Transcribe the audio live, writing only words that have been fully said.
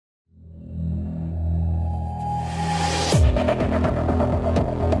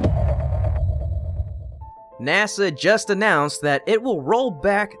NASA just announced that it will roll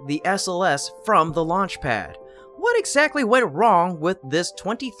back the SLS from the launch pad. What exactly went wrong with this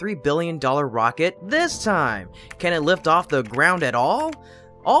 $23 billion rocket this time? Can it lift off the ground at all?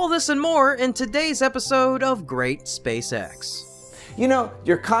 All this and more in today's episode of Great SpaceX. You know,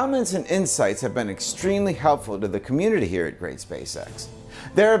 your comments and insights have been extremely helpful to the community here at Great SpaceX.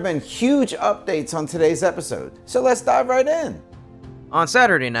 There have been huge updates on today's episode, so let's dive right in. On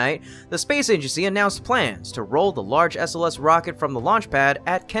Saturday night, the space agency announced plans to roll the large SLS rocket from the launch pad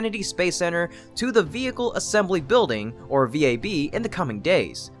at Kennedy Space Center to the Vehicle Assembly Building, or VAB, in the coming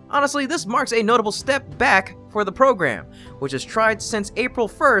days. Honestly, this marks a notable step back for the program, which has tried since April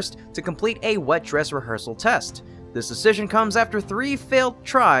 1st to complete a wet dress rehearsal test. This decision comes after 3 failed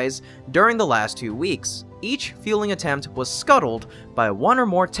tries during the last 2 weeks. Each fueling attempt was scuttled by one or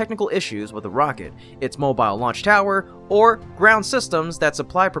more technical issues with the rocket, its mobile launch tower, or ground systems that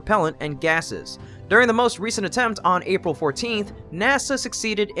supply propellant and gases. During the most recent attempt on April 14th, NASA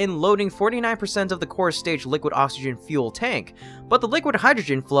succeeded in loading 49% of the core stage liquid oxygen fuel tank, but the liquid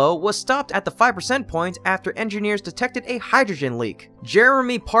hydrogen flow was stopped at the 5% point after engineers detected a hydrogen leak.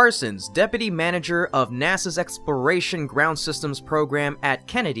 Jeremy Parsons, deputy manager of NASA's Exploration Ground Systems program at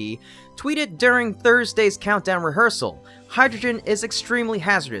Kennedy, tweeted during Thursday's countdown rehearsal, "Hydrogen is extremely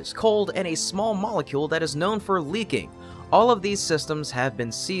hazardous, cold, and a small molecule that is known for leaking. All of these systems have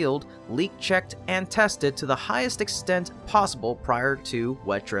been sealed, leak checked, and tested to the highest extent possible prior to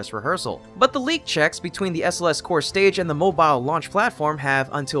wet dress rehearsal. But the leak checks between the SLS core stage and the mobile launch platform have,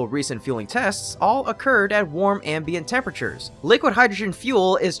 until recent fueling tests, all occurred at warm ambient temperatures. Liquid hydrogen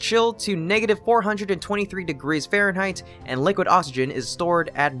fuel is chilled to -423 degrees Fahrenheit, and liquid oxygen is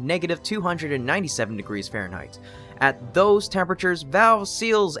stored at -297 degrees Fahrenheit. At those temperatures, valves,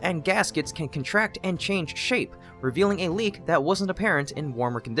 seals, and gaskets can contract and change shape, revealing a leak that wasn't apparent in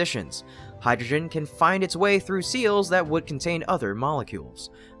warmer conditions. Hydrogen can find its way through seals that would contain other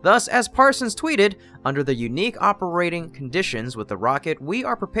molecules. Thus, as Parsons tweeted, under the unique operating conditions with the rocket, we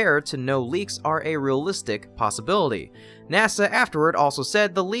are prepared to know leaks are a realistic possibility. NASA afterward also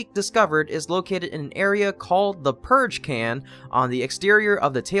said the leak discovered is located in an area called the purge can on the exterior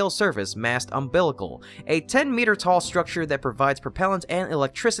of the tail surface mast umbilical, a 10-meter tall structure that provides propellant and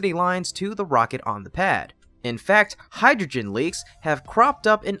electricity lines to the rocket on the pad. In fact, hydrogen leaks have cropped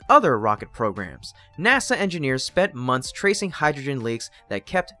up in other rocket programs. NASA engineers spent months tracing hydrogen leaks that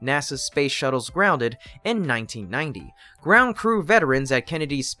kept NASA's space shuttles grounded in 1990. Ground crew veterans at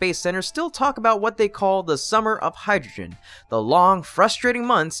Kennedy Space Center still talk about what they call the Summer of Hydrogen, the long, frustrating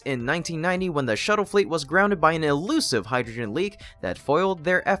months in 1990 when the shuttle fleet was grounded by an elusive hydrogen leak that foiled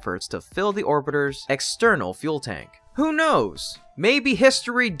their efforts to fill the orbiter's external fuel tank. Who knows? Maybe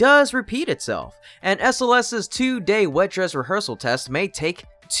history does repeat itself, and SLS's 2-day wet dress rehearsal test may take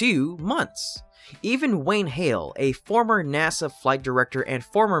 2 months. Even Wayne Hale, a former NASA flight director and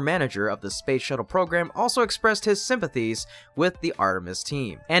former manager of the Space Shuttle program, also expressed his sympathies with the Artemis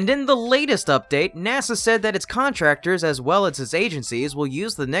team. And in the latest update, NASA said that its contractors as well as its agencies will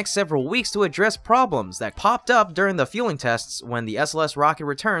use the next several weeks to address problems that popped up during the fueling tests when the SLS rocket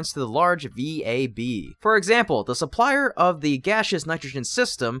returns to the large VAB. For example, the supplier of the gaseous nitrogen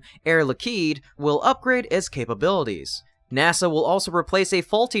system, Air Liquide, will upgrade its capabilities. NASA will also replace a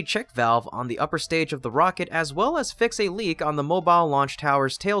faulty check valve on the upper stage of the rocket as well as fix a leak on the mobile launch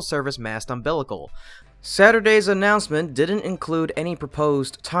tower's tail service mast umbilical. Saturday's announcement didn't include any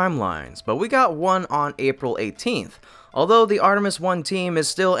proposed timelines, but we got one on April 18th. Although the Artemis 1 team is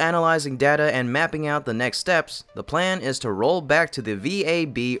still analyzing data and mapping out the next steps, the plan is to roll back to the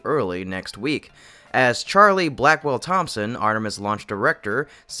VAB early next week. As Charlie Blackwell Thompson, Artemis launch director,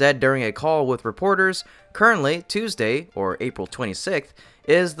 said during a call with reporters, currently Tuesday, or April 26th,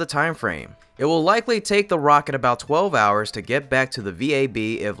 is the time frame. It will likely take the rocket about 12 hours to get back to the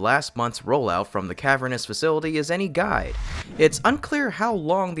VAB if last month's rollout from the cavernous facility is any guide. It's unclear how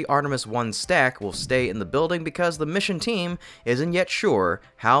long the Artemis 1 stack will stay in the building because the mission team isn't yet sure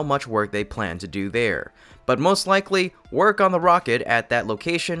how much work they plan to do there. But most likely, work on the rocket at that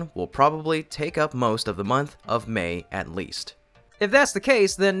location will probably take up most of the month of May at least. If that's the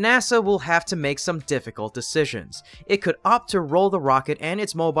case, then NASA will have to make some difficult decisions. It could opt to roll the rocket and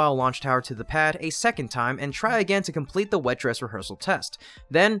its mobile launch tower to the pad a second time and try again to complete the wet dress rehearsal test.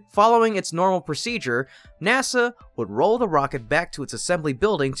 Then, following its normal procedure, NASA would roll the rocket back to its assembly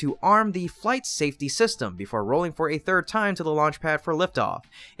building to arm the flight safety system before rolling for a third time to the launch pad for liftoff.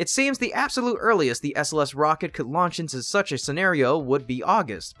 It seems the absolute earliest the SLS rocket could launch into such a scenario would be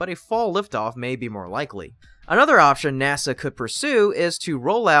August, but a fall liftoff may be more likely. Another option NASA could pursue is to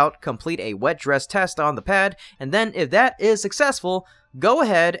roll out, complete a wet dress test on the pad, and then if that is successful, go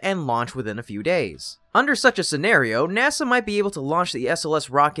ahead and launch within a few days. Under such a scenario, NASA might be able to launch the SLS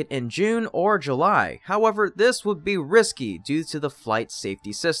rocket in June or July. However, this would be risky due to the flight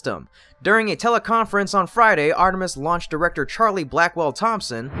safety system. During a teleconference on Friday, Artemis launch director Charlie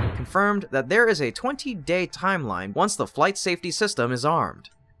Blackwell-Thompson confirmed that there is a 20-day timeline once the flight safety system is armed.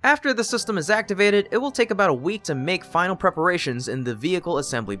 After the system is activated, it will take about a week to make final preparations in the vehicle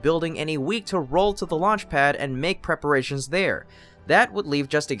assembly building and a week to roll to the launch pad and make preparations there. That would leave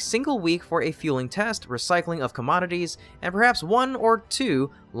just a single week for a fueling test, recycling of commodities, and perhaps 1 or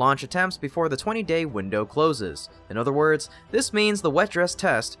 2 launch attempts before the 20-day window closes. In other words, this means the wet dress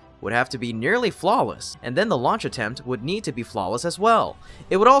test would have to be nearly flawless, and then the launch attempt would need to be flawless as well.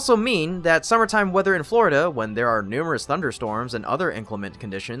 It would also mean that summertime weather in Florida, when there are numerous thunderstorms and other inclement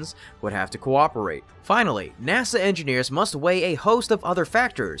conditions, would have to cooperate. Finally, NASA engineers must weigh a host of other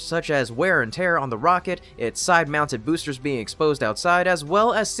factors, such as wear and tear on the rocket, its side-mounted boosters being exposed outside, as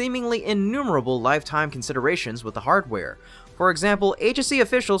well as seemingly innumerable lifetime considerations with the hardware. For example, agency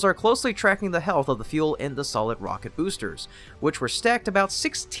officials are closely tracking the health of the fuel in the solid rocket boosters, which were stacked about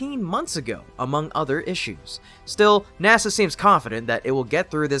 16 months ago, among other issues. Still, NASA seems confident that it will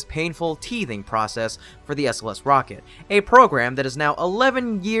get through this painful teething process for the SLS rocket, a program that is now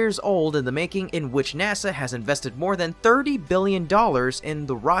 11 years old in the making, in which NASA has invested more than $30 billion in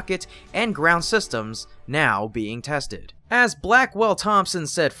the rocket and ground systems now being tested. As Blackwell-Thompson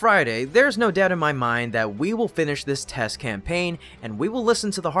said Friday, there's no doubt in my mind that we will finish this test campaign, and we will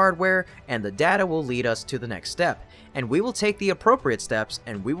listen to the hardware, and the data will lead us to the next step, and we will take the appropriate steps,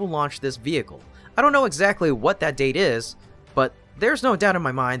 and we will launch this vehicle. I don't know exactly what that date is, but there's no doubt in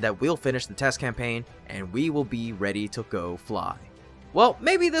my mind that we'll finish the test campaign, and we will be ready to go fly. Well,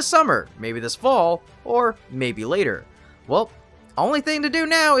 maybe this summer, maybe this fall, or maybe later. Well, only thing to do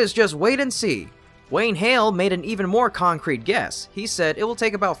now is just wait and see. Wayne Hale made an even more concrete guess. He said it will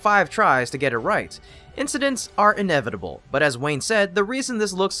take about 5 tries to get it right. Incidents are inevitable, but as Wayne said, the reason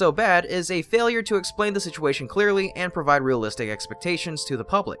this looks so bad is a failure to explain the situation clearly and provide realistic expectations to the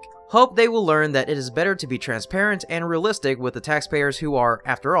public. Hope they will learn that it is better to be transparent and realistic with the taxpayers who are,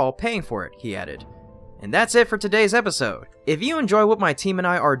 after all, paying for it, he added. And that's it for today's episode. If you enjoy what my team and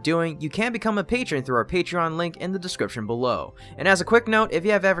I are doing, you can become a patron through our Patreon link in the description below. And as a quick note, if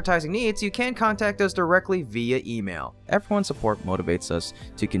you have advertising needs, you can contact us directly via email. Everyone's support motivates us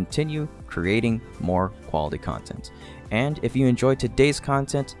to continue creating more quality content. And if you enjoyed today's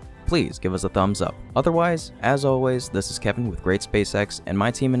content, please give us a thumbs up. Otherwise, as always, this is Kevin with Great SpaceX, and my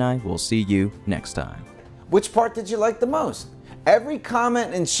team and I will see you next time. Which part did you like the most? Every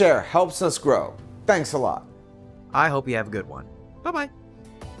comment and share helps us grow. Thanks a lot. I hope you have a good one. Bye-bye.